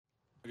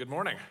Good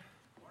morning.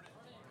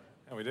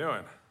 How we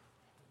doing?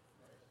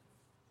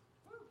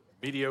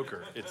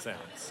 Mediocre, it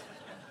sounds.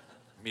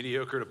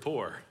 Mediocre to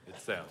poor, it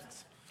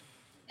sounds.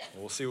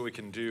 We'll see what we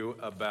can do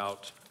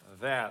about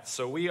that.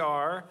 So we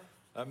are,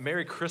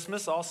 Merry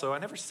Christmas also. I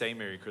never say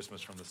Merry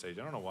Christmas from the stage.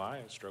 I don't know why.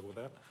 I struggle with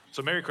that.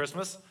 So Merry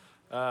Christmas.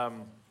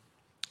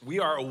 We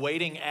are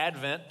awaiting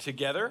Advent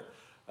together.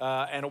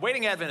 And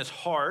awaiting Advent is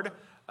hard.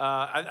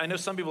 I know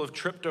some people have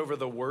tripped over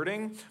the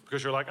wording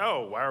because you're like,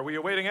 oh, why are we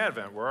awaiting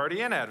Advent? We're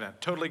already in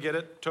Advent. Totally get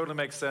it. Totally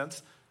makes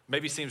sense.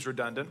 Maybe seems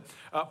redundant.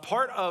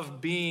 Part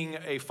of being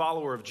a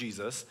follower of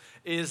Jesus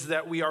is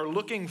that we are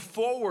looking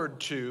forward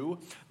to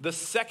the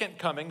second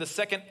coming, the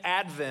second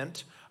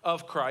advent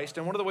of Christ.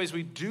 And one of the ways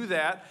we do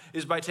that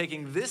is by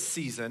taking this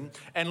season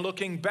and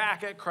looking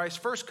back at Christ's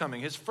first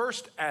coming, his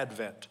first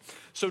advent.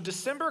 So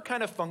December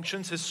kind of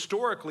functions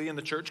historically in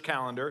the church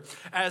calendar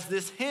as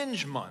this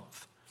hinge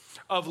month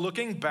of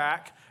looking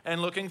back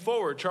and looking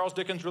forward. Charles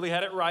Dickens really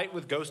had it right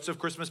with Ghosts of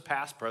Christmas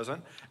Past,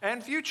 Present,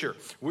 and Future.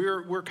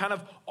 We're kind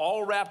of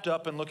all wrapped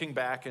up in looking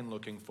back and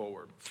looking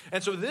forward.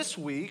 And so this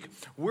week,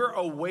 we're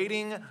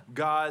awaiting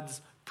God's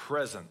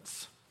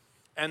presence.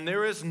 And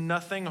there is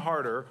nothing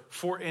harder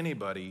for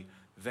anybody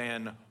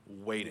than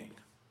waiting.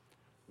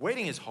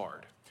 Waiting is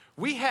hard.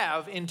 We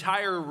have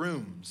entire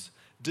rooms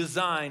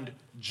designed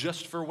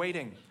just for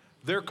waiting.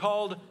 They're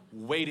called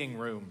waiting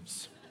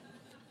rooms,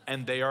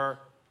 and they are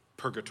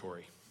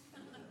purgatory.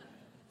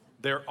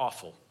 They're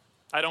awful.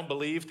 I don't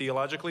believe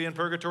theologically in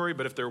purgatory,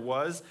 but if there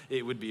was,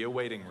 it would be a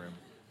waiting room.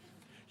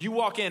 You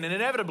walk in, and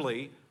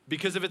inevitably,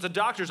 because if it's a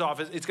doctor's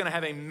office, it's going to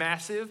have a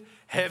massive,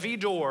 heavy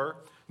door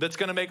that's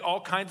going to make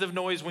all kinds of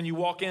noise when you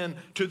walk in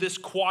to this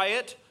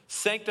quiet,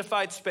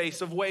 sanctified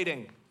space of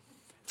waiting.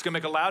 It's going to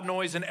make a loud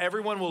noise, and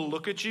everyone will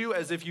look at you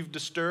as if you've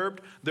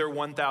disturbed their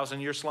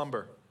 1,000-year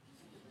slumber.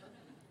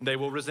 They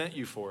will resent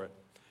you for it.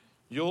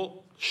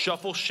 You'll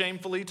shuffle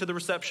shamefully to the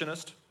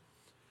receptionist.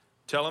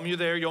 Tell them you're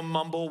there. You'll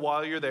mumble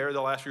while you're there.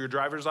 They'll ask for your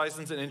driver's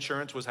license and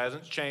insurance, which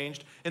hasn't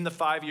changed in the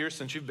 5 years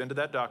since you've been to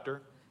that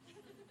doctor.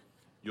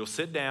 You'll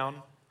sit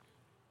down,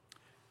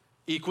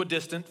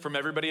 equidistant from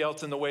everybody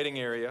else in the waiting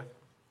area,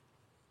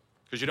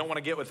 because you don't want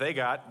to get what they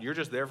got. You're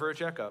just there for a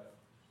checkup.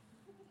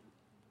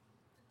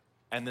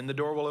 And then the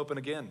door will open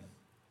again.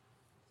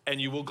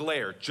 And you will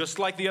glare, just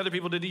like the other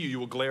people did to you. You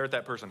will glare at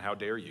that person. How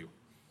dare you?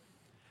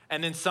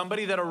 And then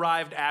somebody that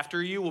arrived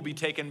after you will be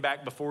taken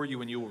back before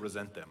you, and you will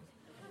resent them.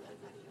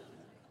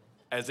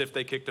 As if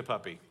they kicked a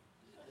puppy.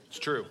 It's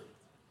true.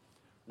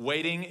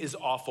 Waiting is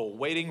awful.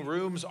 Waiting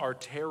rooms are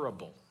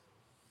terrible.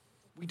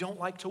 We don't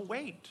like to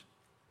wait.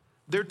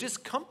 They're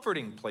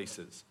discomforting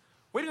places.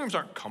 Waiting rooms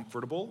aren't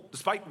comfortable,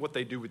 despite what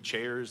they do with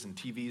chairs and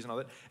TVs and all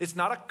that. It's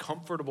not a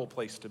comfortable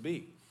place to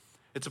be.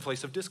 It's a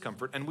place of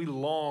discomfort, and we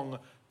long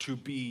to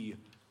be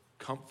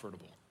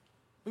comfortable.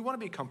 We want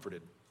to be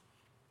comforted.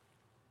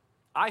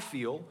 I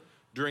feel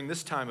during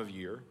this time of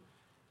year,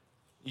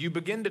 you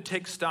begin to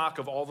take stock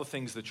of all the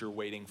things that you're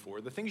waiting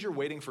for, the things you're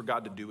waiting for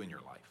God to do in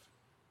your life.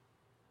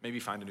 Maybe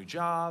find a new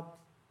job,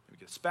 maybe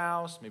get a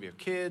spouse, maybe have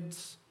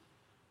kids.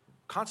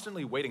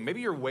 Constantly waiting.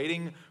 Maybe you're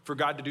waiting for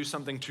God to do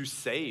something to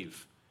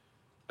save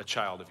a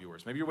child of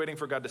yours. Maybe you're waiting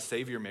for God to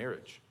save your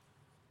marriage.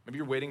 Maybe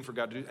you're waiting for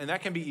God to do, and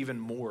that can be even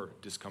more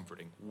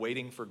discomforting,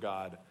 waiting for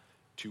God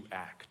to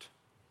act.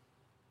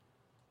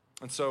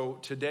 And so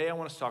today I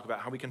want us to talk about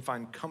how we can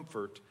find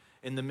comfort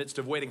in the midst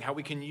of waiting, how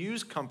we can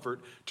use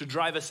comfort to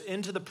drive us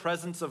into the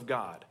presence of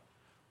God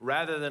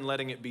rather than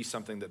letting it be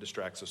something that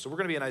distracts us. So we're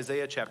going to be in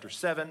Isaiah chapter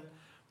 7,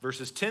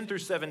 verses 10 through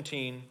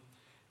 17, and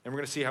we're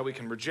going to see how we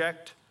can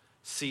reject,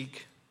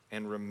 seek,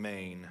 and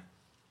remain.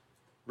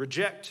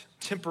 Reject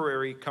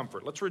temporary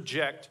comfort. Let's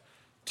reject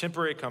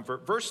temporary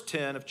comfort. Verse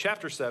 10 of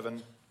chapter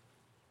 7,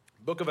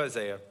 book of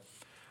Isaiah.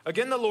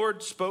 Again, the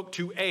Lord spoke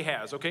to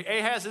Ahaz. Okay,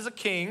 Ahaz is a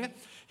king.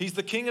 He's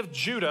the king of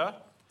Judah.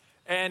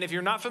 And if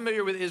you're not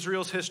familiar with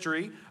Israel's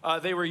history,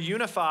 they were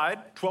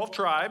unified, 12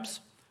 tribes,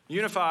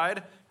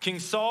 unified. King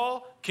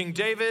Saul, King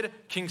David,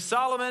 King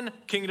Solomon,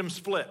 kingdom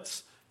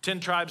splits. 10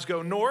 tribes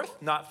go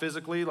north, not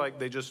physically, like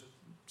they just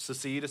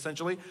secede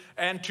essentially.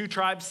 And 2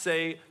 tribes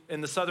stay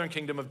in the southern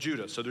kingdom of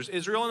Judah. So there's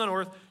Israel in the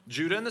north,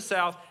 Judah in the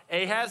south.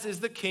 Ahaz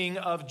is the king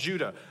of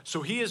Judah.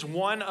 So he is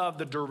one of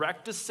the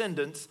direct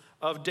descendants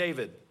of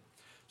David.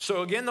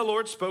 So again, the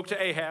Lord spoke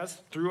to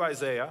Ahaz through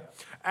Isaiah.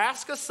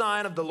 Ask a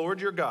sign of the Lord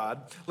your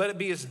God. Let it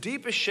be as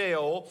deep as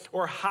Sheol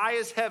or high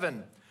as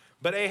heaven.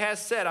 But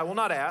Ahaz said, I will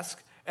not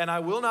ask, and I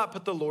will not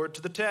put the Lord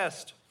to the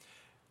test.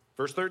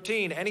 Verse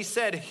 13, and he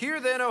said, hear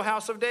then, O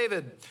house of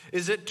David,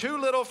 is it too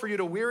little for you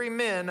to weary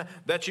men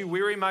that you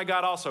weary my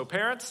God also?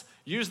 Parents,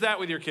 use that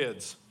with your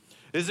kids.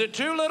 Is it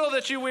too little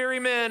that you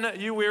weary men,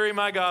 you weary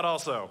my God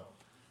also?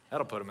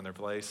 That'll put them in their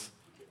place.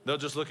 They'll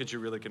just look at you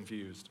really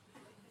confused.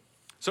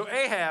 So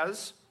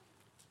Ahaz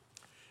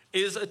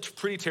is a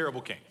pretty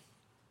terrible king.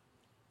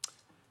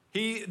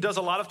 He does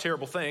a lot of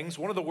terrible things.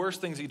 One of the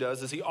worst things he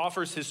does is he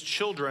offers his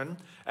children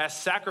as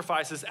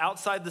sacrifices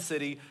outside the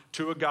city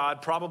to a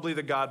god, probably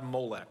the god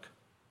Molech.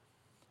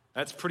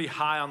 That's pretty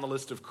high on the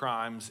list of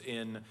crimes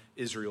in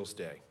Israel's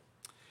day.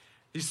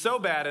 He's so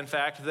bad, in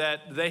fact,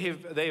 that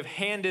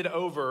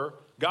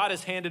God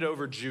has handed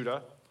over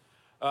Judah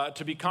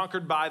to be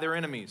conquered by their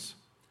enemies.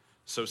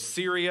 So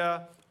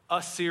Syria,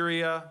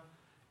 Assyria,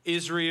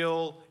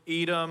 Israel,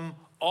 Edom,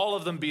 all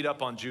of them beat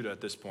up on Judah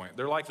at this point.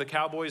 They're like the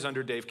Cowboys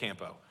under Dave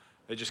Campo.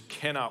 They just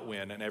cannot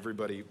win, and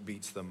everybody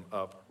beats them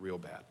up real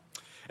bad.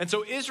 And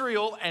so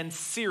Israel and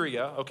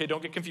Syria, okay,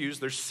 don't get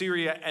confused, there's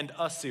Syria and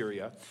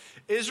Assyria.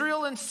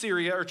 Israel and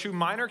Syria are two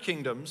minor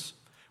kingdoms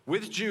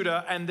with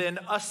Judah, and then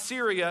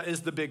Assyria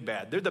is the big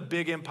bad. They're the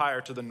big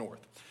empire to the north.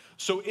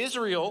 So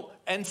Israel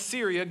and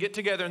Syria get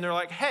together and they're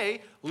like,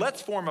 hey,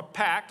 let's form a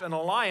pact, an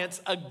alliance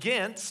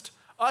against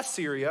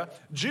Assyria.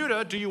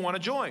 Judah, do you want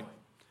to join?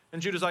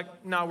 And Judah's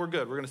like, no, we're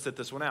good. We're going to sit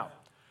this one out.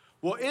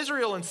 Well,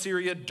 Israel and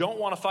Syria don't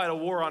want to fight a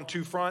war on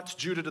two fronts,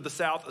 Judah to the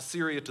south,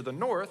 Assyria to the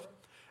north.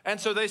 And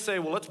so they say,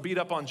 well, let's beat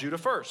up on Judah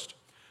first.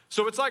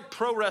 So it's like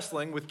pro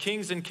wrestling with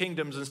kings and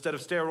kingdoms instead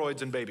of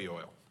steroids and baby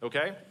oil,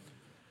 okay?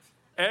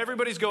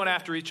 Everybody's going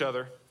after each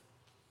other.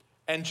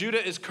 And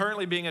Judah is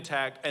currently being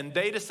attacked. And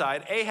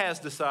Ahaz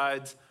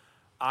decides,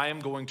 I am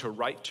going to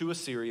write to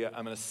Assyria.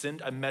 I'm going to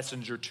send a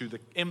messenger to the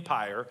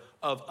empire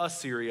of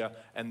Assyria,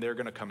 and they're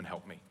going to come and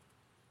help me.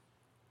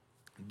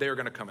 They're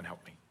going to come and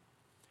help me.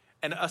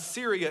 And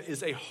Assyria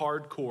is a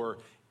hardcore,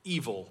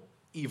 evil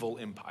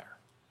empire.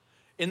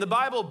 In the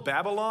Bible,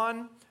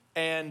 Babylon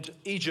and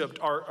Egypt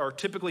are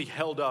typically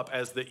held up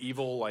as the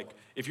evil, like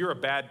if you're a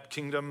bad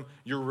kingdom,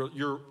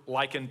 you're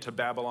likened to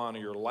Babylon or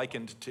you're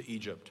likened to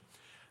Egypt.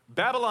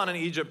 Babylon and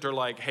Egypt are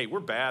like, hey, we're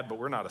bad, but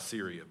we're not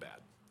Assyria bad.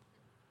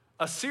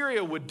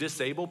 Assyria would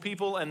disable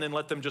people and then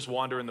let them just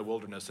wander in the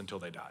wilderness until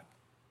they died.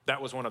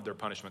 That was one of their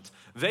punishments.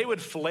 They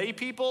would flay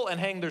people and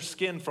hang their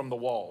skin from the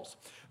walls.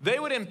 They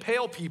would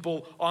impale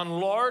people on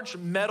large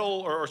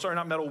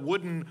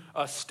wooden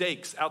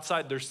stakes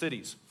outside their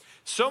cities.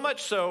 So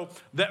much so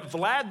that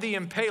Vlad the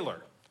Impaler,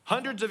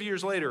 hundreds of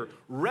years later,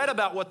 read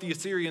about what the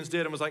Assyrians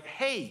did and was like,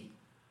 hey,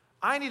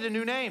 I need a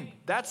new name.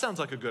 That sounds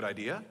like a good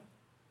idea.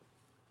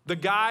 The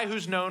guy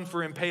who's known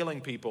for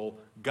impaling people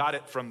got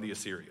it from the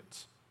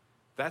Assyrians.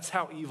 That's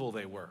how evil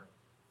they were.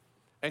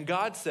 And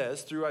God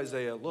says through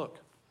Isaiah, look,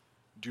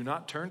 do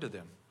not turn to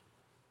them.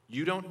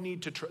 You don't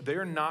need to,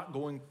 they're not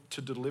going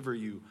to deliver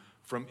you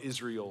from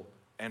Israel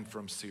and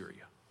from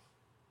Syria.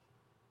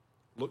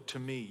 Look to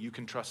me, you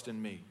can trust in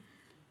me.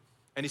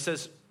 And he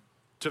says,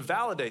 to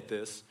validate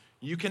this,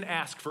 you can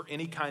ask for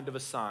any kind of a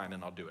sign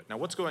and I'll do it. Now,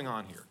 what's going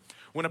on here?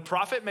 When a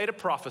prophet made a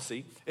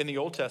prophecy in the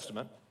Old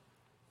Testament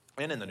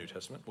and in the New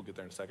Testament, we'll get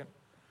there in a second,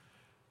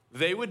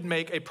 they would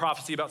make a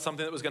prophecy about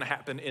something that was going to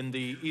happen in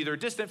the either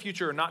distant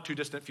future or not too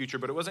distant future,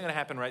 but it wasn't going to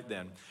happen right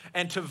then.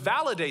 And to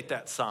validate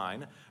that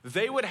sign,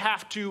 they would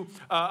have to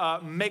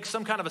make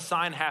some kind of a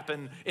sign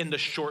happen in the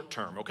short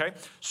term, okay?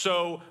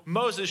 So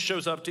Moses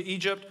shows up to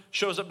Egypt,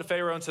 shows up to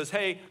Pharaoh and says,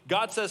 hey,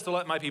 God says to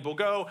let my people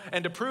go,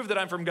 and to prove that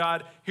I'm from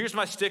God, here's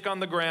my stick on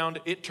the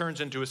ground, it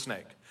turns into a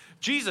snake.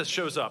 Jesus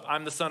shows up,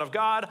 I'm the Son of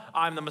God,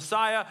 I'm the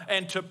Messiah,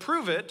 and to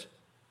prove it,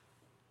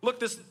 look,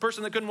 this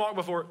person that couldn't walk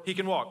before, he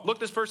can walk. Look,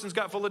 this person's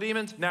got full of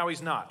demons, now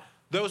he's not.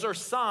 Those are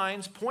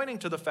signs pointing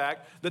to the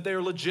fact that they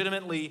are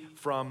legitimately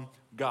from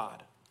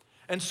God.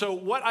 And so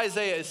what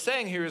Isaiah is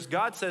saying here is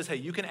God says, hey,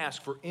 you can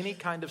ask for any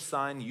kind of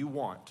sign you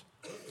want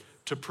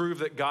to prove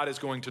that God is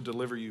going to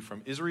deliver you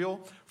from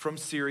Israel, from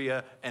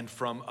Syria, and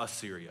from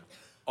Assyria.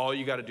 All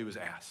you got to do is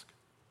ask.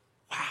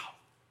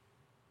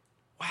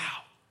 Wow.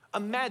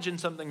 Imagine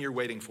something you're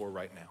waiting for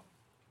right now.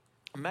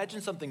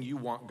 Imagine something you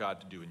want God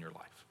to do in your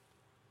life.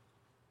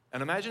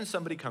 And imagine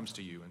somebody comes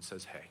to you and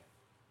says, hey,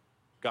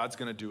 God's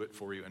going to do it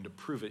for you. And to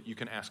prove it, you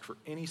can ask for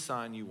any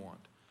sign you want.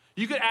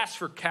 You could ask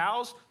for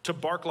cows to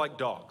bark like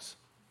dogs.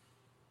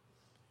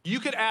 You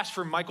could ask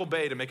for Michael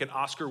Bay to make an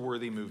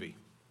Oscar-worthy movie.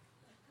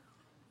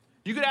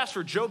 You could ask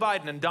for Joe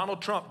Biden and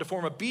Donald Trump to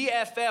form a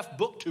BFF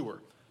book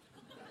tour.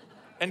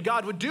 And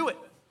God would do it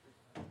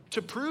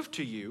to prove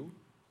to you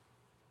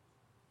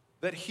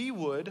that he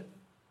would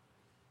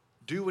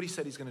do what he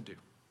said he's going to do.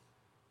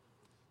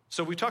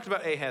 So we talked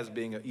about Ahaz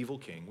being an evil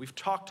king. We've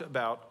talked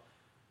about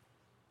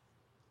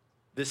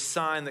this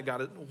sign that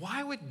God,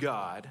 why would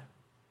God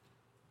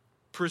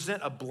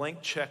present a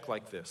blank check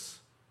like this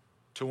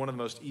to one of the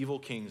most evil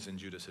kings in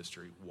Judah's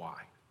history? Why?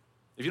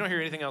 If you don't hear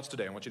anything else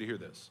today, I want you to hear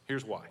this.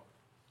 Here's why.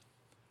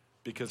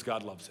 Because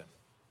God loves him.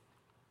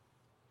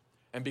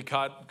 And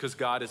because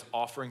God is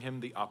offering him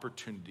the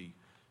opportunity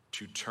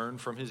to turn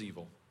from his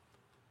evil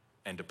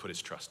and to put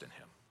his trust in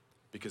him.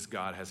 Because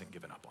God hasn't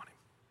given up on him.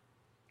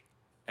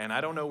 And I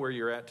don't know where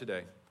you're at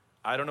today.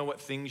 I don't know what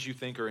things you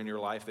think are in your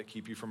life that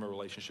keep you from a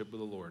relationship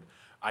with the Lord.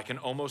 I can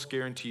almost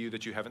guarantee you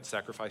that you haven't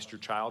sacrificed your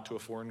child to a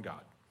foreign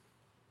God.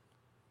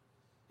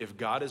 If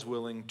God is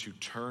willing to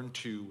turn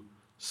to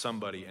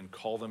somebody and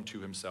call them to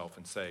himself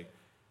and say,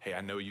 hey,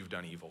 I know you've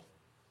done evil,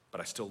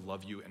 but I still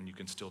love you and you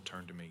can still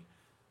turn to me,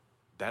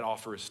 that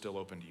offer is still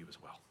open to you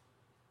as well.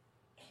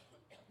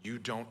 You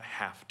don't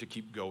have to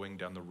keep going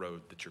down the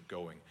road that you're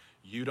going.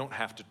 You don't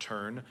have to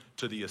turn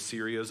to the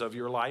Assyrias of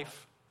your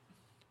life.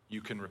 You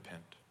can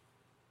repent.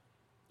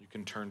 You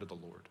can turn to the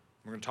Lord.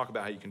 We're going to talk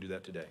about how you can do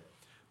that today.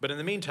 But in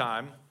the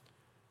meantime,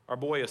 our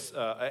boy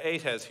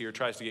Ahaz here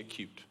tries to get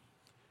cute.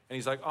 And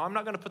he's like, oh, I'm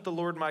not going to put the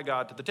Lord my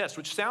God to the test,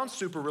 which sounds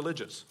super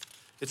religious.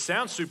 It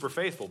sounds super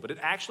faithful, but it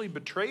actually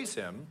betrays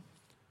him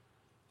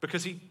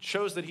because he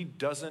shows that he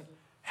doesn't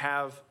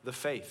have the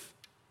faith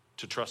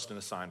to trust in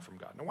a sign from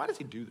God. Now, why does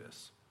he do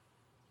this?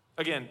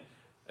 Again,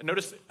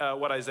 notice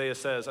what Isaiah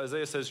says.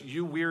 Isaiah says,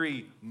 you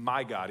weary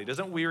my God. He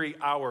doesn't weary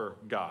our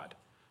God.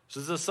 So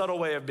this is a subtle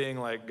way of being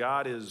like,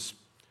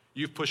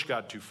 you've pushed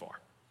God too far.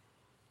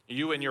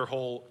 You and your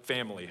whole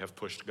family have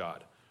pushed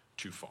God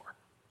too far.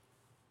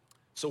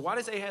 So why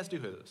does Ahaz do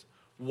this?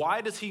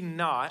 Why does he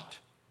not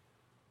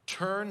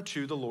turn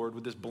to the Lord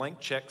with this blank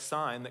check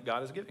sign that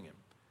God is giving him?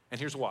 And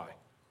here's why.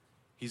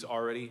 He's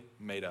already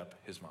made up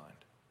his mind.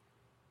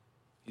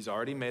 He's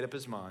already made up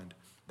his mind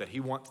that he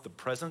wants the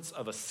presence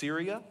of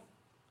Assyria,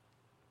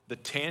 the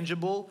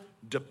tangible,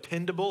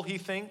 dependable, he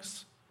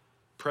thinks,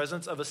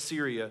 presence of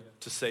Assyria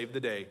to save the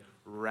day,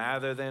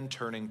 rather than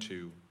turning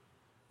to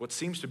what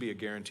seems to be a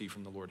guarantee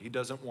from the Lord. He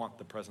doesn't want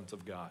the presence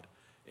of God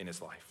in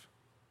his life.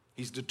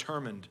 He's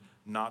determined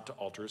not to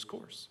alter his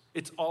course.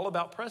 It's all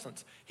about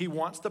presence. He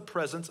wants the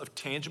presence of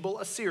tangible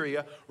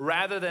Assyria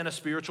rather than a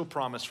spiritual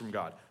promise from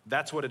God.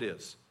 That's what it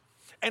is.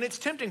 And it's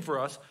tempting for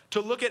us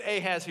to look at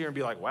Ahaz here and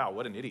be like, wow,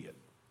 what an idiot.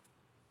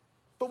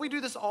 But we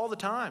do this all the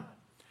time.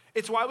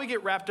 It's why we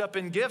get wrapped up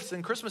in gifts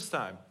in Christmas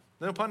time.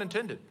 No pun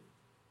intended.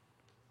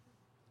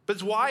 But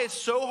it's why it's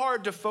so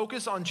hard to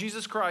focus on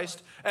Jesus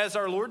Christ as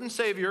our Lord and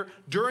Savior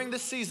during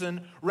this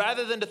season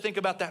rather than to think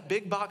about that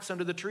big box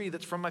under the tree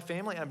that's from my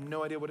family. I have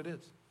no idea what it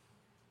is.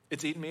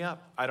 It's eating me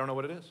up. I don't know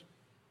what it is.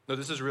 No,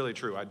 this is really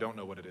true. I don't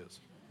know what it is.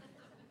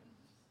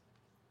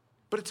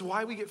 But it's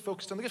why we get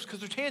focused on the gifts,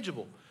 because they're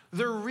tangible.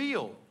 They're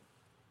real.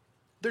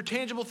 They're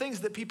tangible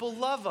things that people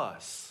love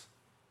us.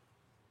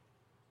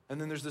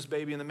 And then there's this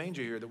baby in the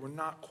manger here that we're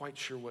not quite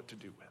sure what to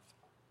do with.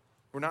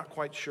 We're not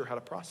quite sure how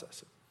to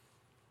process it.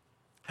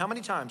 How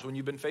many times when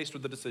you've been faced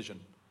with a decision,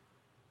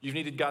 you've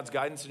needed God's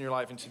guidance in your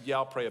life and said, yeah,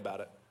 I'll pray about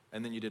it,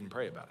 and then you didn't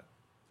pray about it?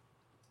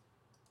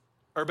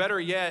 Or better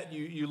yet,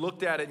 you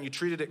looked at it and you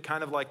treated it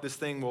kind of like this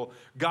thing, well,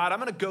 God, I'm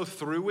going to go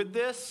through with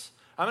this.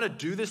 I'm going to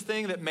do this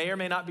thing that may or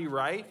may not be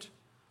right.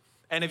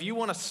 And if you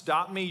want to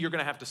stop me, you're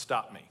going to have to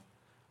stop me.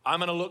 I'm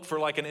going to look for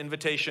like an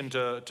invitation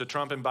to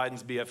Trump and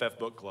Biden's BFF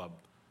book club.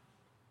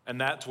 And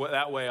that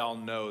way I'll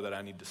know that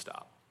I need to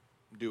stop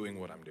doing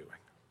what I'm doing.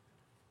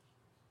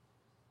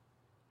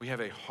 We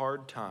have a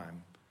hard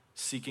time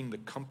seeking the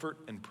comfort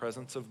and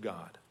presence of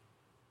God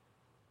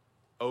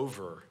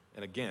over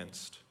and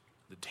against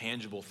the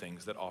tangible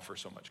things that offer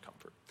so much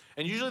comfort.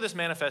 And usually this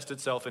manifests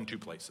itself in two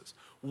places.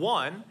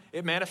 One,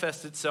 it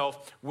manifests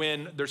itself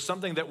when there's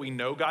something that we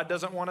know God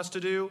doesn't want us to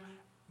do,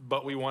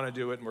 but we want to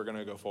do it and we're going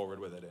to go forward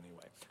with it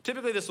anyway.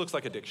 Typically this looks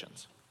like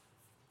addictions.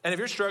 And if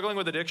you're struggling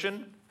with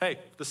addiction, hey,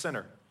 the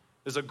Center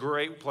is a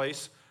great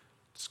place.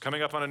 It's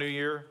coming up on a new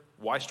year.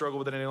 Why struggle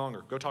with it any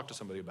longer? Go talk to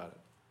somebody about it.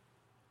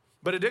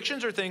 But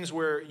addictions are things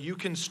where you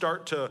can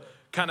start to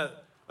kind of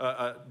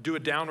do a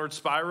downward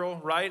spiral,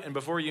 right? And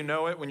before you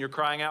know it, when you're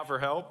crying out for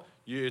help,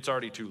 it's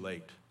already too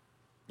late.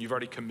 You've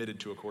already committed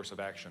to a course of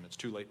action. It's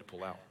too late to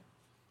pull out.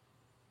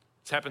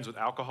 This happens with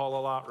alcohol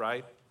a lot,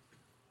 right?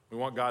 We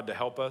want God to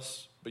help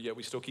us, but yet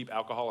we still keep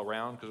alcohol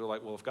around because we're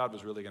like, well, if God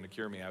was really going to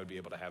cure me, I would be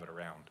able to have it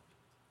around.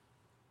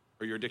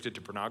 Or you're addicted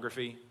to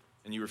pornography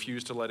and you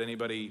refuse to let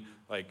anybody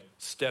like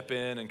step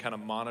in and kind of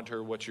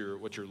monitor what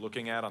you're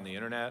looking at on the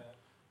internet.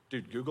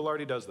 Dude, Google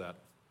already does that.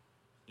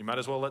 You might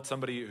as well let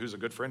somebody who's a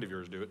good friend of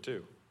yours do it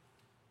too.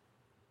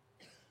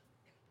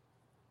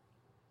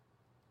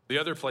 The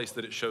other place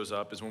that it shows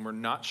up is when we're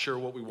not sure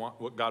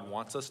what God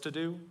wants us to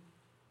do,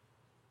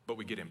 but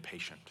we get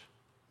impatient.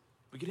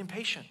 We get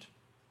impatient.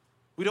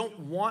 We don't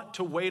want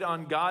to wait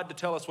on God to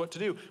tell us what to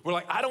do. We're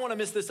like, I don't want to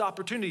miss this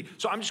opportunity,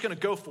 so I'm just going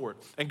to go for it.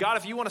 And God,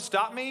 if you want to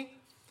stop me,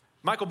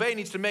 Michael Bay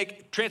needs to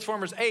make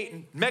Transformers 8,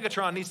 and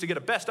Megatron needs to get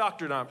a Best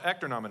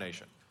Actor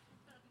nomination.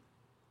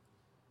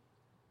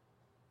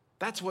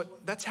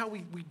 That's how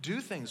we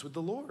do things with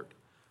the Lord.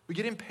 We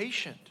get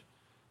impatient.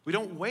 We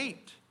don't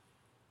wait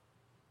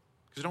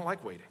because we don't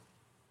like waiting.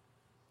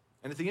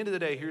 And at the end of the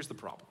day, here's the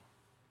problem.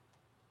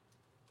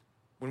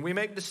 When we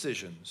make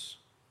decisions,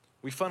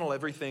 we funnel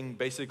everything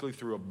basically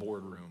through a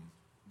boardroom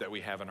that we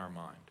have in our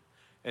mind.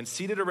 And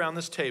seated around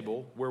this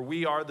table, where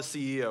we are the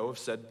CEO of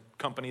said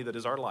company that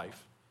is our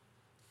life,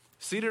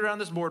 seated around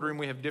this boardroom,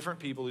 we have different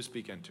people who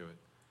speak into it.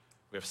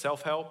 We have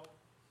self-help.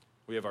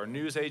 We have our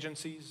news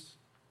agencies.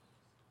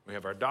 We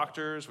have our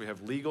doctors, we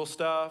have legal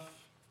stuff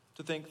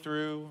to think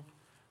through.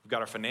 We've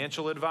got our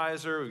financial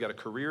advisor, we've got a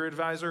career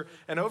advisor,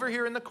 and over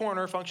here in the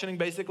corner, functioning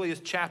basically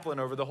as chaplain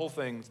over the whole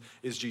thing,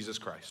 is Jesus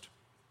Christ.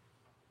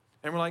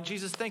 And we're like,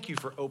 Jesus, thank you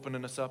for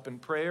opening us up in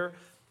prayer.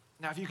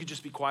 Now, if you could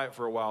just be quiet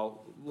for a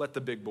while, let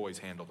the big boys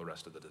handle the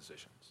rest of the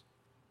decisions.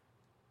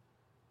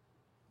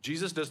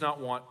 Jesus does not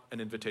want an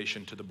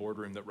invitation to the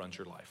boardroom that runs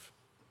your life.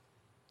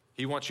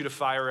 He wants you to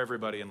fire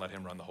everybody and let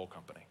him run the whole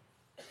company.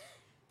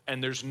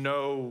 And there's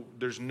no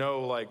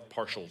like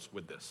partials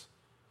with this.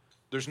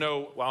 There's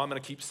no, well, I'm going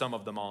to keep some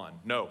of them on.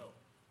 No.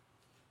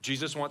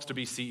 Jesus wants to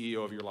be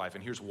CEO of your life,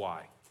 and here's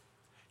why.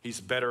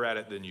 He's better at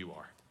it than you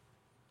are,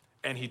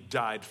 and he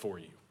died for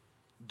you.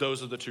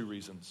 Those are the two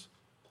reasons.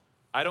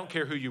 I don't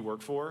care who you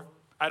work for.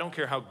 I don't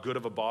care how good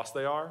of a boss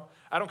they are.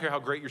 I don't care how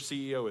great your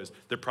CEO is.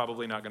 They're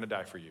probably not going to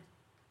die for you.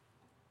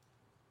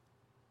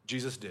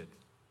 Jesus did,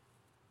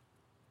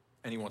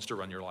 and he wants to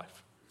run your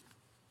life.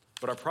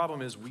 But our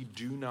problem is we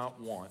do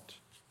not want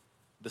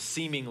the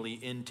seemingly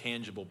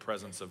intangible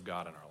presence of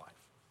God in our life.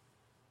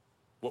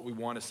 What we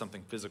want is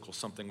something physical,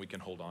 something we can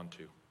hold on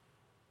to.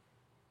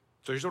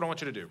 So here's what I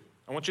want you to do.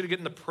 I want you to get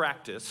in the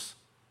practice.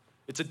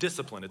 It's a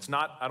discipline. It's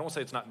not, I don't want to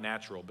say it's not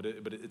natural, but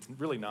it's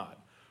really not.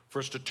 For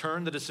us to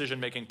turn the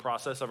decision-making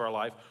process of our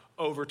life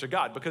over to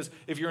God. Because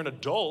if you're an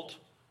adult,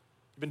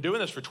 you've been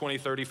doing this for 20,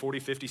 30, 40,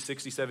 50,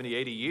 60, 70,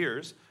 80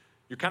 years,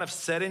 you're kind of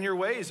set in your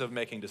ways of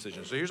making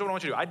decisions. So here's what I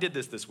want you to do. I did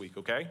this week,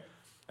 okay?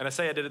 And I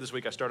say I did it this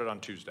week. I started on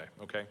Tuesday,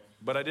 okay?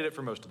 But I did it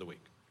for most of the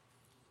week.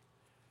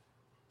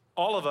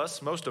 All of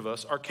us, most of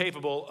us, are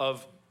capable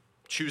of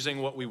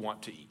choosing what we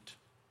want to eat,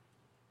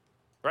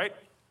 right?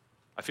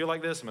 I feel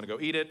like this, I'm going to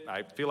go eat it.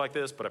 I feel like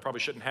this, but I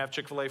probably shouldn't have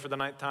Chick-fil-A for the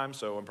ninth time,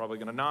 so I'm probably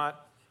going to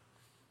not.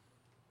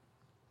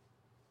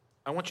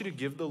 I want you to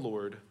give the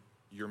Lord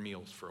your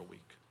meals for a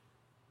week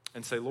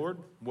and say, Lord,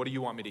 what do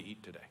you want me to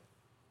eat today?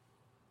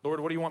 Lord,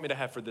 what do you want me to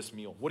have for this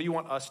meal? What do you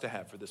want us to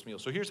have for this meal?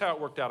 So here's how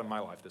it worked out in my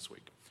life this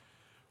week.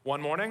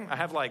 One morning, I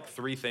have like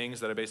 3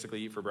 things that I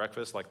basically eat for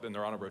breakfast, like then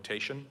they're on a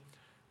rotation.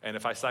 And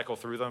if I cycle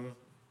through them,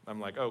 I'm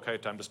like, okay,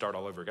 time to start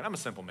all over again. I'm a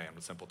simple man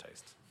with simple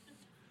tastes.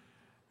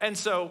 And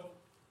so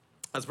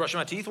I was brushing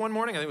my teeth one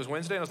morning, I think it was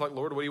Wednesday, and I was like,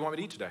 Lord, what do you want me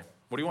to eat today?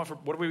 What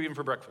are we eating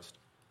for breakfast?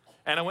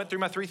 And I went through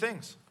my 3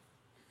 things.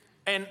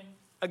 And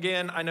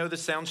again, I know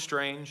this sounds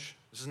strange.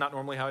 This is not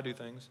normally how I do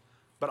things.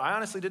 But I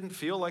honestly didn't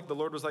feel like the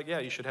Lord was like, yeah,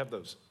 you should have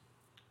those.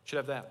 You should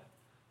have that.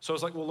 So I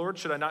was like, well, Lord,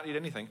 should I not eat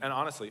anything? And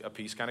honestly, a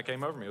peace kind of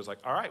came over me. I was like,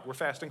 all right, we're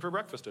fasting for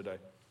breakfast today.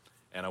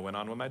 And I went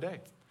on with my day.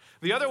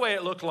 The other way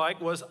it looked like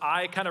was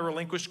I kind of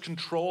relinquished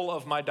control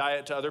of my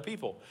diet to other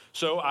people.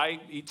 So I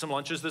eat some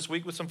lunches this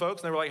week with some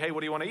folks, and they were like, hey, what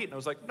do you want to eat? And I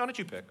was like, no, don't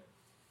you pick?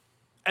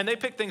 And they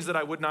picked things that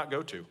I would not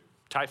go to.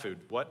 Thai food.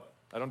 What?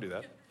 I don't do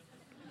that.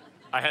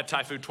 I had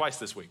Thai food twice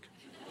this week.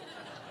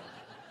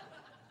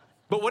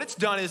 But what it's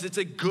done is it's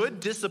a good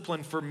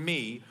discipline for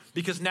me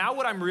because now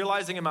what I'm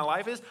realizing in my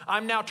life is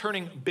I'm now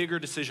turning bigger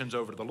decisions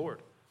over to the Lord.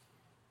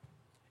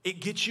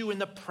 It gets you in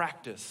the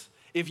practice.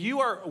 If you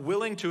are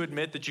willing to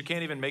admit that you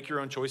can't even make your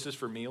own choices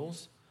for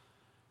meals,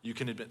 you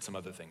can admit some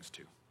other things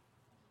too.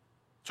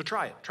 So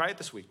try it. Try it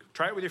this week.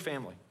 Try it with your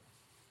family.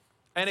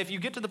 And if you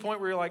get to the point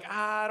where you're like,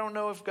 I don't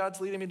know if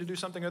God's leading me to do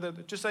something other,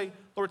 just say,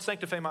 Lord,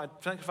 sanctify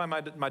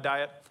my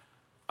diet.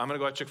 I'm going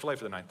to go at Chick-fil-A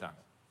for the 9th time.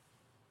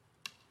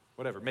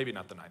 Whatever, maybe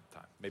not the 9th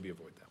time. Maybe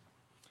avoid that.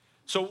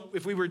 So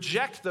if we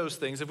reject those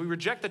things, if we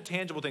reject the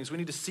tangible things, we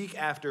need to seek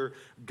after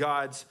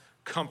God's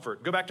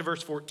comfort. Go back to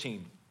verse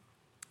 14.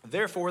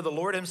 Therefore, the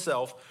Lord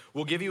himself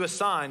will give you a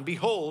sign.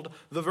 Behold,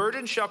 the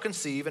virgin shall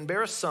conceive and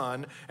bear a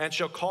son and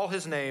shall call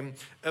his name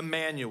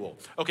Emmanuel.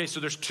 Okay, so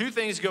there's 2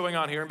 things going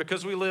on here. And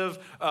because we live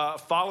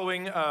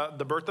following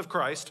the birth of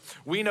Christ,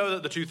 we know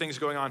that the 2 things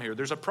going on here.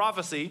 There's a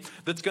prophecy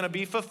that's going to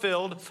be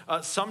fulfilled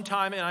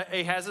sometime in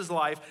Ahaz's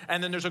life.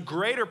 And then there's a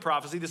greater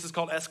prophecy. This is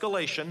called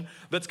escalation.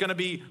 That's going to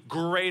be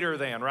greater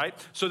than, right?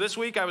 So this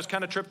week I was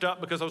kind of tripped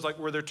up because I was like,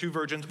 were there 2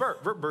 virgin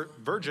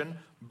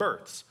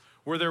births?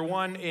 Were there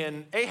one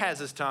in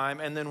Ahaz's time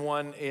and then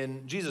one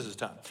in Jesus'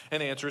 time?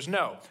 And the answer is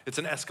no. It's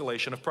an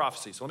escalation of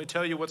prophecy. So let me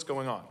tell you what's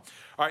going on.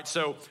 All right,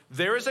 so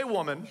there is a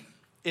woman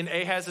in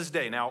Ahaz's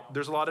day. Now,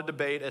 there's a lot of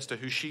debate as to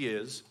who she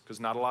is because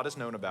not a lot is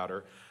known about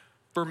her.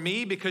 For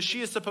me, because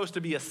she is supposed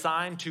to be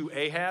assigned to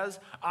Ahaz,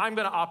 I'm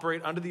going to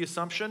operate under the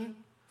assumption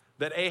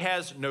that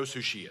Ahaz knows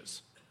who she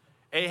is.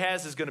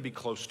 Ahaz is going to be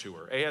close to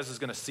her. Ahaz is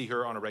going to see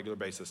her on a regular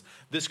basis.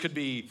 This could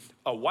be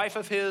a wife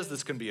of his.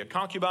 This can be a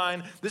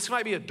concubine. This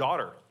might be a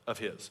daughter of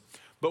his.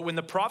 But when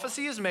the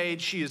prophecy is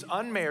made, she is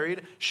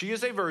unmarried, she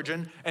is a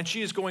virgin, and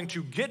she is going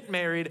to get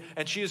married,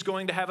 and she is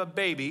going to have a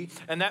baby,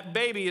 and that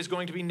baby is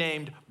going to be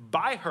named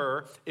by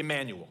her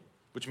Emmanuel,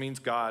 which means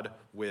God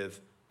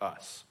with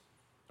us.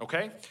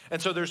 Okay?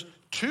 And so there's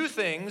 2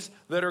 things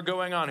that are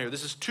going on here.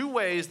 This is 2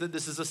 ways that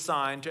this is a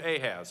sign to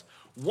Ahaz.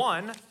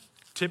 One,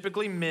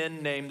 typically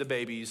men name the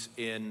babies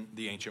in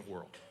the ancient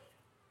world.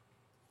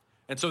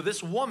 And so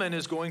this woman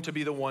is going to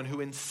be the one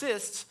who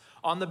insists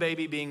on the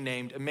baby being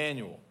named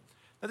Emmanuel.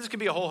 Now this could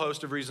be a whole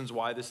host of reasons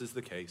why this is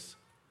the case.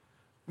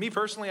 Me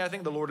personally, I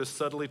think the Lord is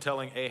subtly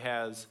telling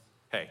Ahaz,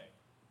 hey,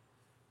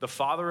 the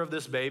father of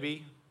this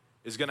baby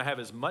is going to have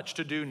as much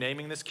to do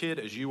naming this kid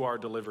as you are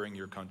delivering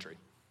your country.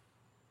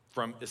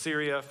 From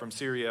Syria,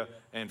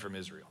 and from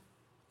Israel.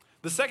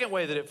 The second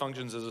way that it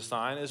functions as a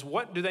sign is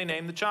what do they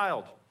name the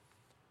child?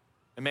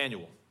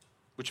 Emmanuel,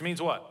 which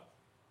means what?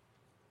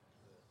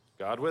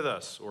 God with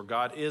us, or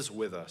God is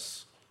with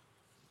us.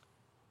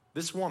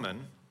 This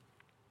woman,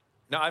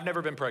 now I've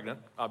never been pregnant,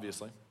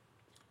 obviously,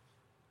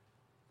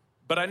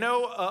 but I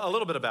know a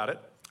little bit about it,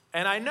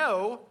 And I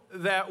know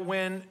that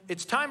when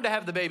it's time to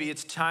have the baby,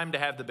 it's time to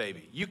have the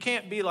baby. You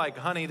can't be like,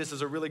 honey, this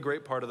is a really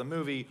great part of the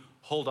movie.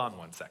 Hold on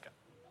one second.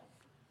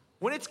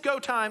 When it's go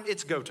time,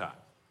 it's go time.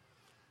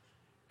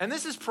 And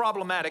this is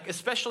problematic,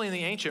 especially in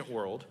the ancient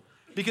world,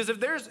 because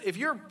if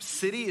your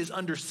city is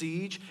under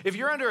siege, if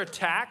you're under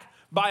attack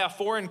by a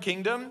foreign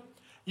kingdom,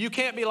 you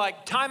can't be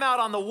like, time out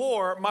on the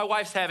war, my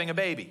wife's having a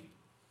baby.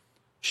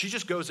 She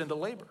just goes into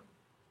labor.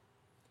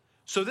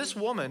 So this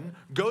woman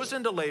goes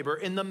into labor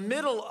in the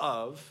middle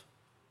of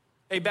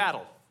a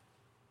battle,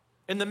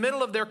 in the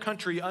middle of their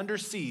country under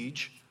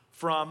siege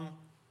from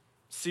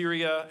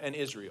Syria and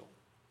Israel.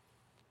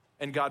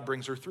 And God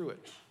brings her through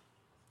it.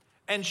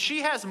 And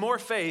she has more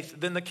faith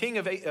than the king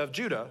of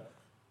Judah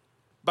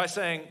by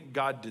saying,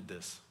 God did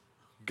this.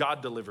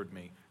 God delivered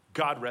me.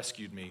 God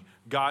rescued me.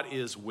 God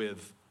is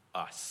with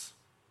us.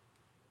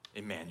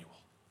 Emmanuel.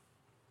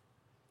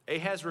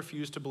 Ahaz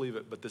refused to believe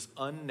it, but this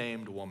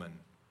unnamed woman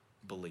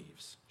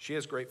believes. She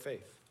has great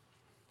faith.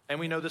 And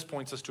we know this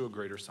points us to a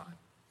greater sign.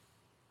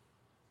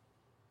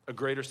 A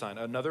greater sign.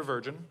 Another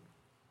virgin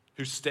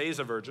who stays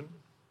a virgin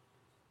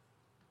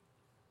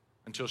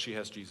until she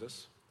has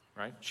Jesus,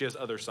 right? She has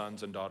other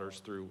sons and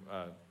daughters through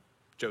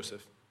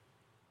Joseph.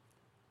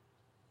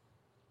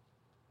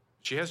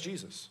 She has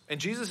Jesus. And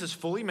Jesus is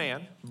fully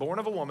man, born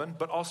of a woman,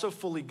 but also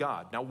fully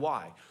God. Now,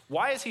 why?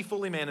 Why is he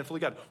fully man and fully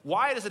God?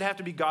 Why does it have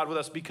to be God with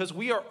us? Because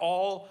we are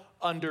all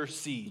under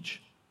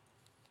siege.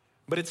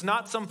 But it's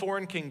not some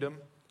foreign kingdom.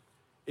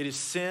 It is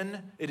sin,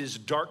 it is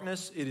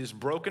darkness, it is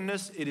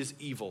brokenness, it is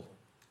evil.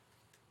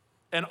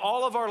 And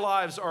all of our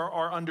lives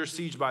are under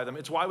siege by them.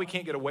 It's why we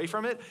can't get away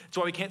from it. It's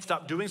why we can't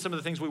stop doing some of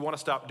the things we want to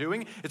stop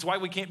doing. It's why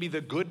we can't be the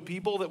good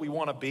people that we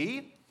want to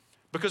be,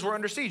 because we're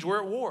under siege. We're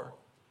at war.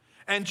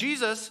 And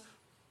Jesus,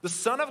 the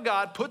Son of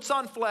God, puts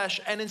on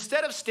flesh, and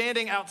instead of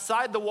standing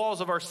outside the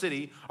walls of our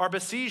city, our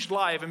besieged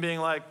life, and being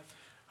like,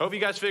 hope you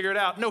guys figure it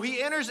out. No,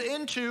 he enters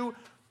into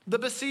the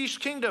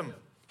besieged kingdom.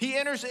 He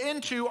enters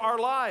into our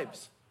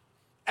lives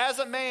as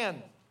a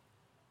man.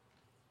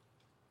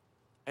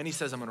 And he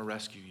says, I'm going to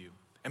rescue you.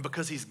 And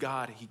because he's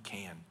God, he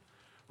can.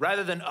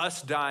 Rather than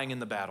us dying in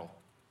the battle,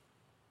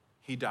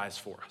 he dies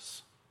for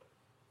us.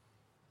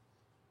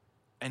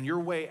 And your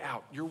way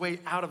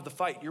out of the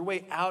fight, your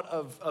way out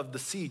of the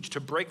siege, to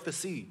break the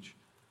siege,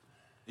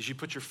 is you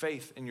put your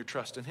faith and your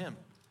trust in him.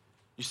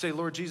 You say,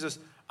 Lord Jesus,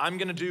 I'm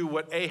going to do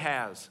what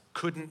Ahaz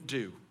couldn't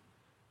do.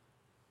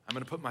 I'm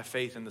going to put my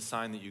faith in the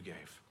sign that you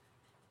gave.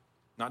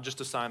 Not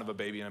just a sign of a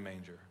baby in a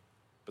manger,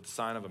 but the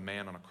sign of a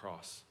man on a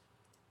cross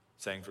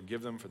saying,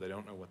 forgive them for they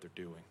don't know what they're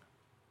doing.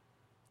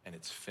 And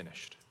it's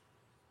finished.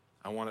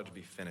 I want it to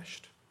be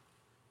finished.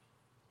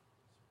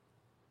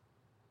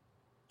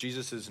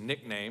 Jesus is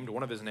nicknamed,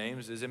 one of his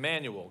names is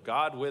Emmanuel,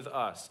 God with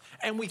us.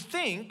 And we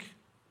think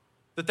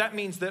that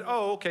means that,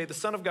 the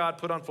Son of God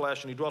put on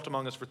flesh and he dwelt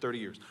among us for 30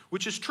 years,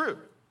 which is true,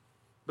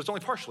 but it's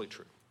only partially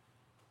true.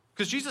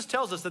 Because Jesus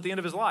tells us at the end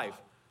of his life,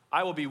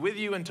 I will be with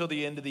you until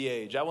the end of the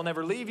age. I will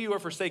never leave you or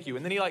forsake you.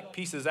 And then he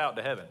pieces out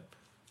to heaven.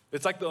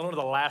 It's one of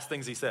the last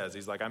things he says.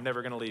 He's like, I'm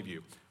never going to leave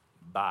you.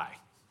 Bye.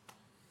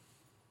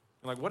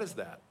 I'm like, what is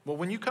that? Well,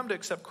 when you come to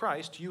accept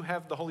Christ, you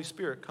have the Holy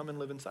Spirit come and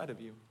live inside of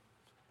you.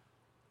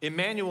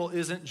 Emmanuel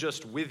isn't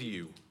just with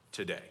you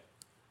today.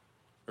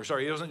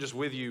 He wasn't just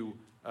with you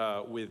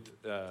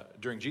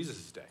during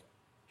Jesus' day.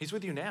 He's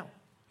with you now.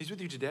 He's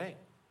with you today.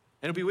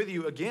 And he'll be with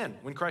you again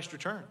when Christ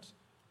returns.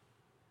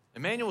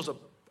 Emmanuel's an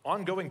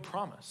ongoing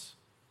promise.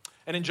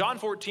 And in John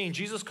 14,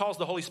 Jesus calls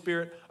the Holy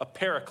Spirit a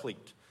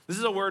paraclete. This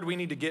is a word we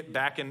need to get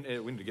back in,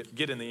 we need to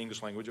get in the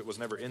English language. It was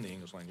never in the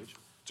English language.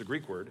 It's a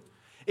Greek word.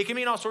 It can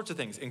mean all sorts of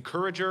things.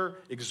 Encourager,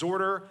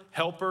 exhorter,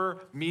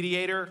 helper,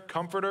 mediator,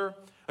 comforter.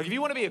 If you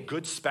want to be a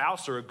good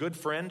spouse or a good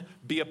friend,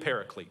 be a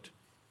paraclete.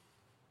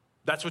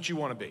 That's what you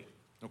want to be,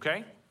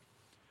 okay?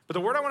 But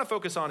the word I want to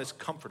focus on is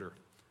comforter,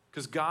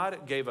 because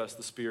God gave us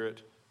the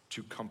Spirit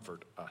to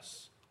comfort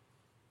us.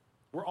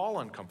 We're all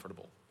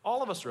uncomfortable.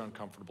 All of us are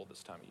uncomfortable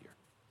this time of year.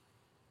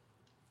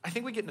 I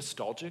think we get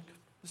nostalgic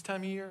this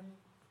time of year.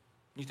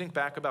 You think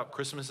back about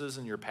Christmases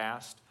in your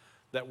past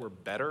that were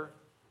better.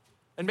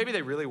 And maybe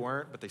they really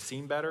weren't, but they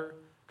seem better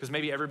because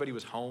maybe everybody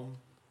was home,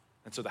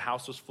 and so the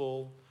house was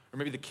full. Or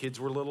maybe the kids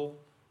were little,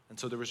 and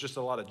so there was just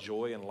a lot of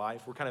joy in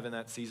life. We're kind of in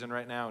that season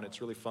right now, and it's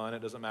really fun. It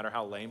doesn't matter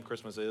how lame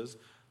Christmas is.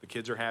 The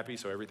kids are happy,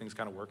 so everything's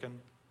kind of working.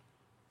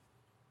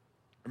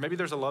 Or maybe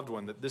there's a loved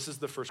one that this is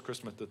the first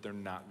Christmas that they're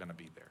not going to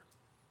be there.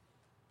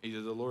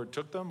 Either the Lord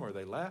took them or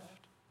they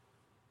left.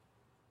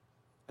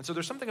 And so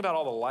there's something about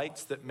all the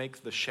lights that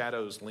make the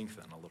shadows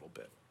lengthen a little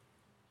bit.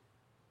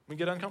 We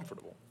get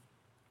uncomfortable.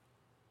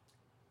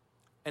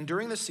 And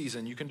during this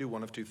season, you can do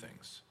one of two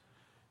things.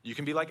 You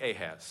can be like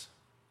Ahaz,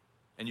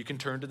 and you can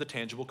turn to the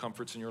tangible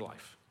comforts in your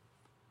life.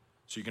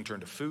 So you can turn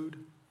to food,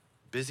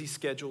 busy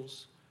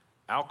schedules,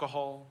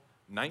 alcohol,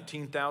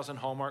 19,000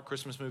 Hallmark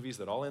Christmas movies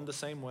that all end the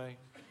same way,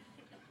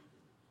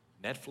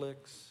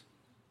 Netflix,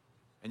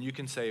 and you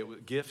can say it was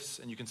gifts,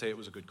 and you can say it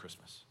was a good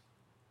Christmas.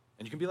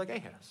 And you can be like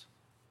Ahaz,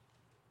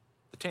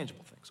 the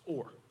tangible things.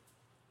 Or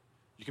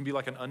you can be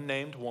like an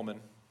unnamed woman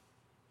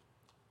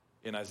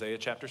in Isaiah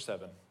chapter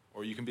 7,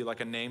 or you can be like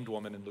a named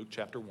woman in Luke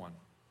chapter 1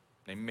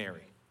 named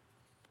Mary,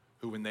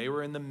 who when they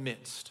were in the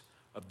midst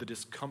of the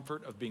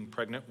discomfort of being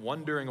pregnant,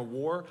 one during a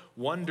war,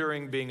 one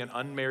during being an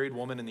unmarried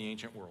woman in the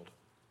ancient world,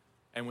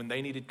 and when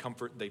they needed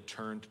comfort, they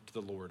turned to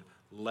the Lord.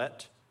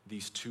 Let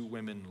these two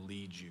women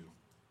lead you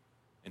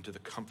into the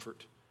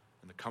comfort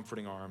and the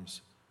comforting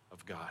arms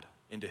of God,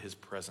 into his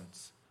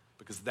presence,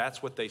 because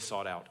that's what they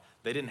sought out.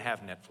 They didn't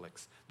have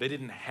Netflix. They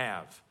didn't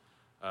have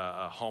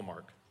a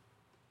Hallmark.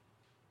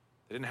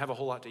 They didn't have a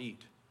whole lot to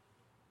eat.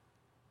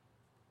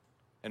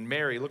 And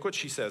Mary, look what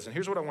she says, and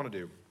here's what I want to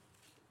do.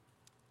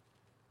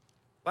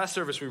 Last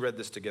service we read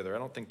this together. I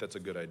don't think that's a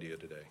good idea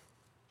today.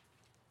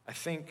 I'm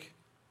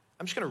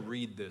just going to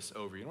read this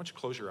over you. I want you to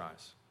close your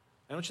eyes.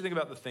 I want you to think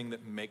about the thing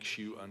that makes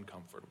you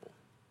uncomfortable.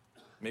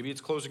 Maybe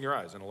it's closing your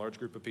eyes in a large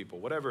group of people,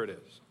 whatever it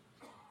is.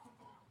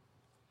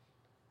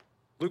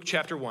 Luke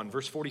chapter 1,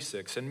 verse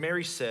 46, and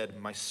Mary said,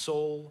 my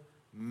soul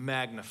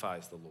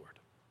magnifies the Lord,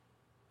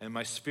 and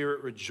my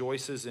spirit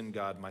rejoices in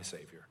God my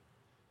Savior,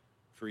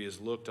 for he has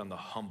looked on the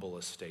humble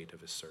estate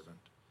of his servant.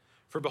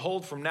 For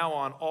behold, from now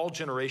on, all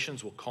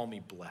generations will call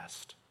me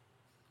blessed.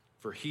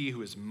 For he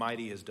who is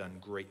mighty has done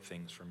great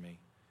things for me,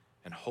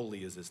 and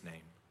holy is his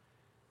name.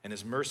 And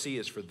his mercy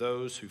is for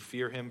those who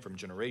fear him from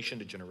generation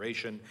to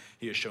generation.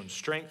 He has shown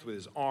strength with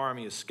his arm.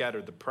 He has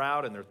scattered the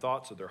proud in their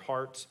thoughts of their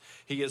hearts.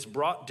 He has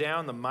brought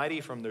down the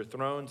mighty from their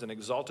thrones and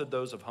exalted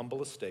those of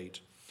humble estate.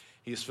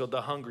 He has filled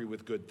the hungry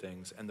with good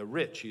things, and the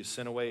rich he has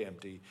sent away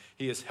empty.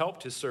 He has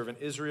helped his servant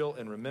Israel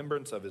in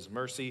remembrance of his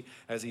mercy,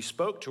 as he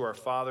spoke to our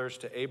fathers,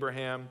 to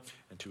Abraham,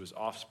 and to his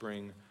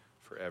offspring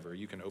forever.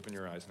 You can open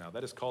your eyes now.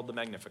 That is called the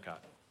Magnificat.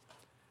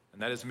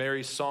 And that is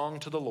Mary's song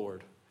to the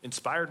Lord,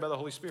 inspired by the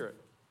Holy Spirit,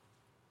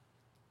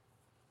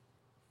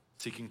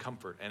 seeking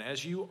comfort. And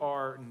as you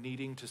are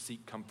needing to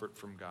seek comfort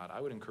from God,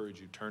 I would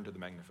encourage you, turn to the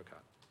Magnificat.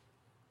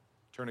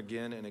 Turn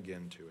again and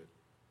again to it.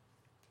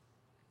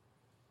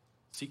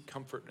 Seek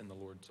comfort in the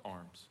Lord's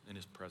arms, in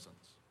his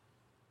presence.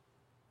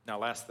 Now,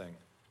 last thing.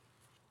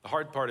 The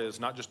hard part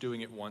is not just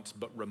doing it once,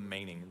 but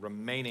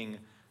remaining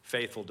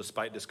faithful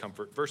despite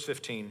discomfort. Verse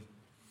 15.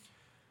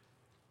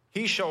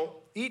 He shall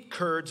eat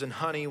curds and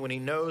honey when he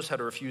knows how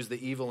to refuse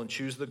the evil and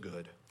choose the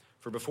good.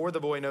 For before the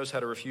boy knows how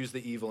to refuse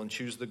the evil and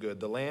choose the good,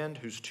 the land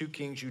whose two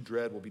kings you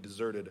dread will be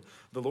deserted.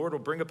 The Lord will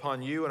bring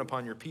upon you and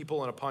upon your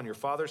people and upon your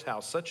father's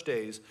house such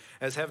days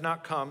as have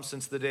not come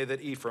since the day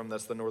that Ephraim,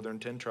 that's the northern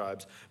 10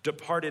 tribes,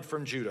 departed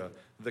from Judah,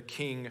 the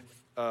king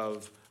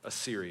of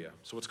Assyria.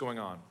 So what's going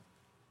on?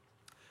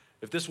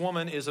 If this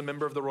woman is a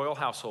member of the royal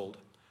household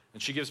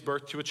and she gives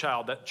birth to a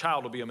child, that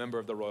child will be a member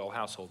of the royal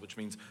household, which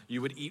means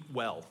you would eat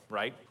well,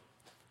 right?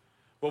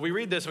 Well, we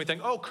read this and we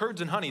think, oh, curds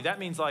and honey, that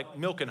means like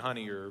milk and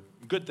honey, or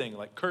good thing,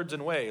 like curds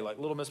and whey, like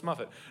Little Miss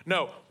Muffet.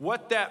 No,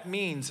 what that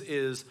means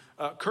is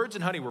curds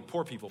and honey were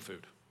poor people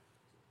food.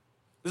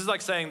 This is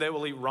like saying they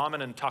will eat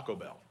ramen and Taco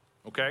Bell,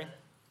 okay?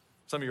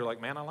 Some of you are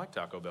like, man, I like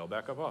Taco Bell.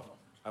 Back up off.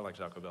 I like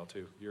Taco Bell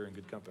too. You're in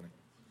good company.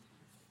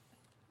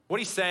 What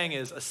he's saying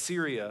is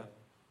Assyria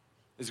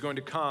is going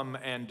to come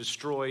and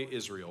destroy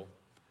Israel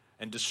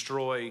and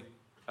destroy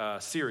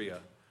Syria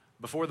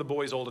before the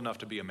boy's old enough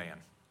to be a man.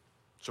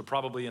 So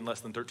probably in less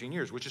than 13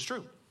 years, which is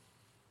true.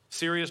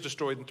 Syria is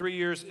destroyed in 3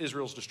 years.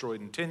 Israel's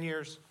destroyed in 10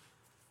 years.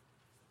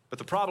 But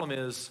the problem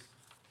is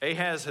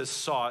Ahaz has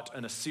sought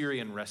an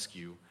Assyrian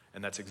rescue,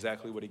 and that's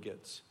exactly what he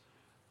gets.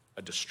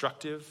 A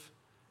destructive,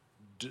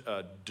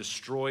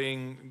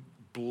 destroying,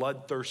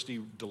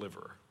 bloodthirsty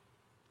deliverer.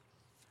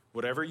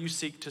 Whatever you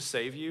seek to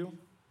save you,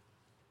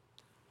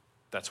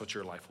 that's what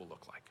your life will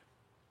look like.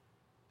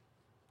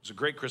 There's a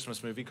great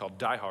Christmas movie called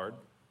Die Hard.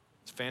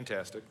 It's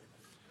fantastic.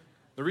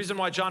 The reason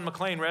why John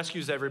McClane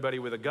rescues everybody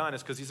with a gun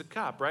is because he's a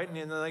cop, right?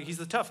 And he's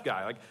the tough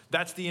guy. Like,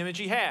 that's the image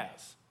he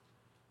has.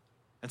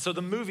 And so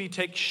the movie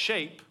takes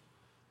shape.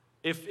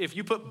 If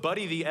you put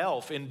Buddy the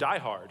Elf in Die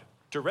Hard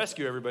to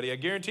rescue everybody, I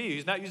guarantee you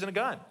he's not using a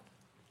gun.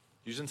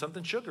 He's using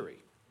something sugary.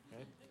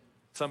 Right?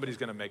 Somebody's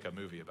going to make a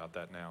movie about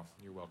that now.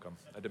 You're welcome.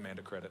 I demand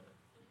a credit.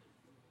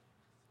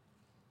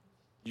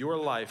 Your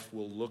life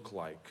will look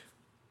like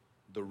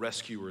the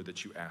rescuer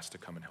that you asked to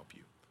come and help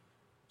you.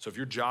 So if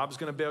your job's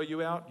going to bail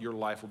you out, your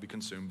life will be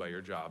consumed by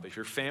your job. If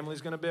your family's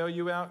going to bail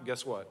you out,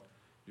 guess what?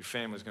 Your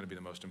family's going to be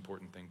the most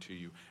important thing to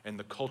you. And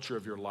the culture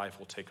of your life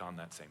will take on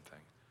that same thing.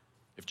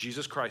 If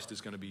Jesus Christ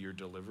is going to be your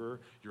deliverer,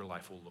 your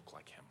life will look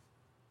like him.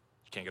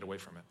 You can't get away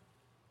from it.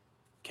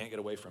 Can't get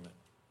away from it.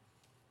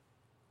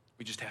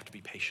 We just have to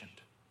be patient.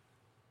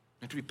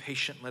 We have to be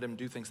patient and let him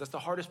do things. That's the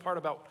hardest part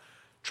about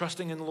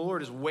trusting in the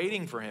Lord, is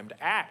waiting for him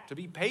to act, to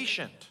be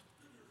patient.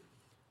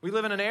 We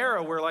live in an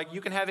era where, like,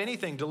 you can have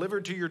anything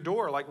delivered to your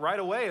door, like, right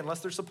away, unless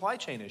there's supply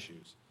chain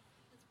issues.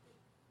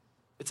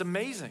 It's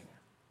amazing,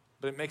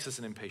 but it makes us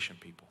an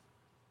impatient people.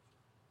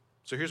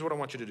 So here's what I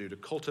want you to do to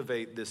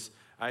cultivate this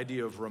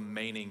idea of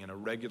remaining in a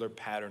regular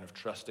pattern of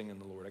trusting in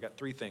the Lord. I got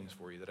 3 things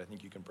for you that I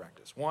think you can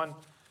practice. 1,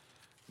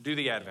 do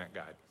the Advent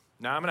guide.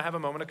 Now I'm going to have a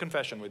moment of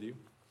confession with you.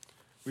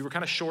 We were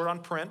kind of short on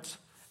print,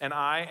 and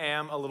I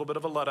am a little bit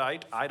of a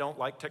Luddite. I don't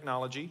like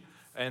technology.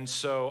 And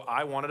so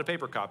I wanted a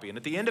paper copy. And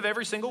at the end of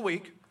every single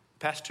week,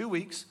 past 2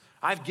 weeks,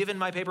 I've given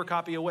my paper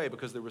copy away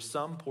because there was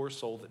some poor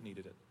soul that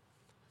needed it.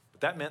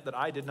 But that meant that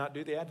I did not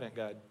do the Advent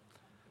guide.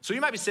 So you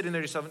might be sitting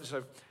there yourself and say,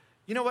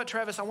 you know what,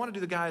 Travis, I want to do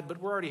the guide, but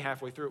we're already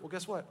halfway through it. Well,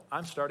 guess what?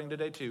 I'm starting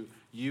today too.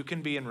 You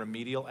can be in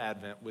remedial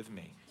Advent with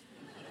me.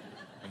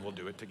 And we'll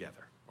do it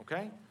together,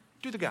 okay?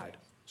 Do the guide.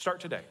 Start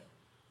today.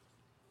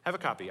 Have a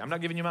copy. I'm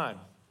not giving you mine.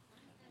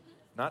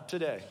 Not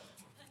today.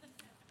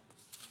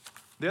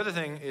 The other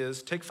thing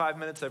is take 5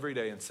 minutes every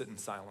day and sit in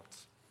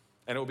silence.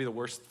 And it will be the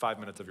worst 5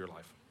 minutes of your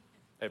life.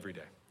 Every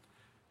day.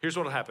 Here's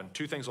what will happen.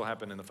 2 things will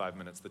happen in the 5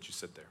 minutes that you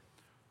sit there.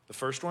 The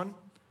first one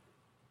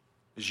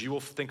is you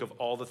will think of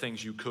all the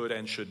things you could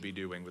and should be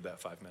doing with that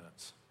 5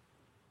 minutes.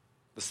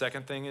 The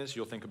second thing is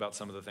you'll think about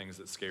some of the things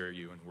that scare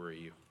you and worry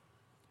you.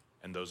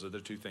 And those are the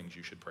 2 things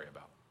you should pray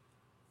about.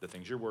 The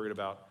things you're worried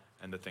about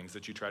and the things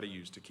that you try to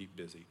use to keep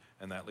busy.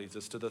 And that leads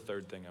us to the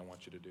third thing I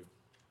want you to do.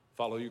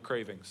 Follow your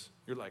cravings.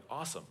 You're like,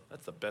 awesome.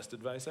 That's the best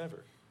advice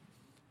ever.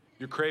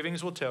 Your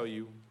cravings will tell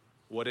you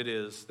what it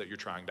is that you're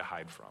trying to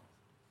hide from.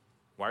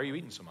 Why are you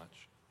eating so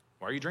much?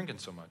 Why are you drinking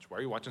so much? Why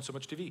are you watching so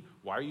much TV?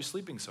 Why are you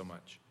sleeping so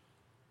much?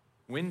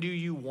 When do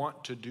you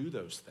want to do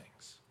those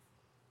things?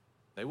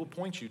 They will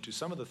point you to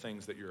some of the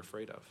things that you're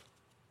afraid of,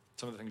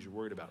 some of the things you're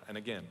worried about. And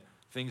again,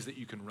 things that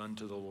you can run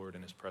to the Lord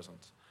in his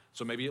presence.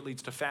 So maybe it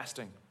leads to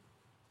fasting.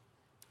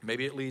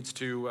 Maybe it leads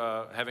to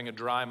having a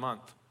dry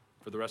month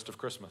for the rest of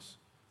Christmas.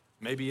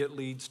 Maybe it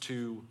leads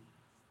to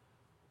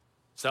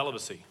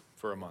celibacy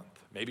for a month.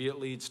 Maybe it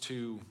leads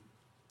to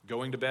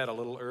going to bed a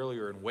little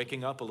earlier and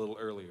waking up a little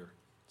earlier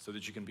so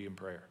that you can be in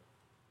prayer.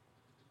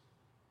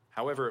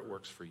 However it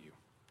works for you.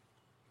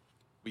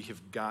 We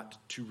have got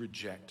to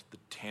reject the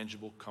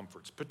tangible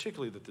comforts,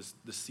 particularly that this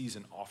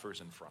season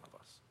offers in front of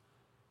us.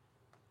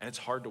 And it's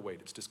hard to wait.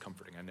 It's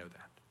discomforting. I know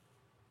that.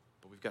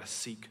 But we've got to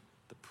seek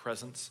the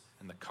presence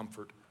and the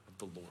comfort of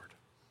the Lord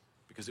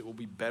because it will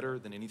be better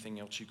than anything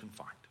else you can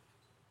find.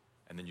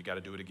 And then you got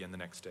to do it again the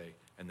next day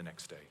and the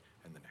next day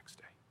and the next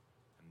day.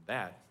 And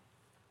that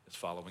is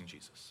following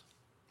Jesus.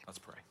 Let's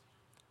pray.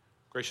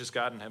 Gracious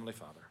God and Heavenly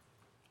Father,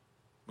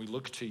 we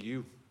look to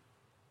you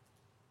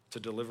to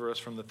deliver us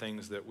from the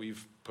things that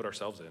we've put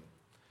ourselves in.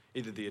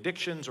 Either the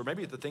addictions or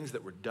maybe the things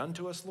that were done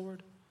to us,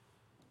 Lord.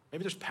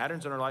 Maybe there's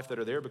patterns in our life that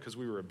are there because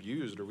we were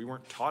abused or we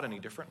weren't taught any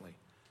differently.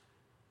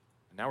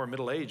 And now we're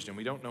middle-aged and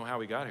we don't know how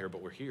we got here,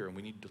 but we're here and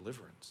we need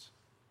deliverance.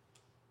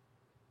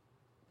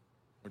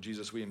 Lord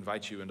Jesus, we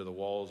invite you into the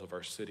walls of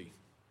our city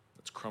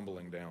that's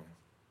crumbling down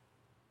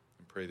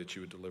and pray that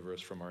you would deliver us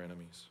from our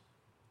enemies.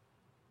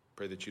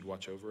 Pray that you'd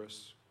watch over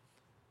us.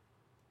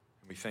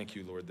 And we thank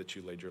you, Lord, that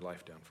you laid your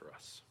life down for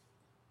us.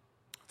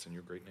 It's in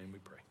your great name we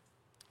pray.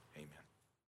 Amen.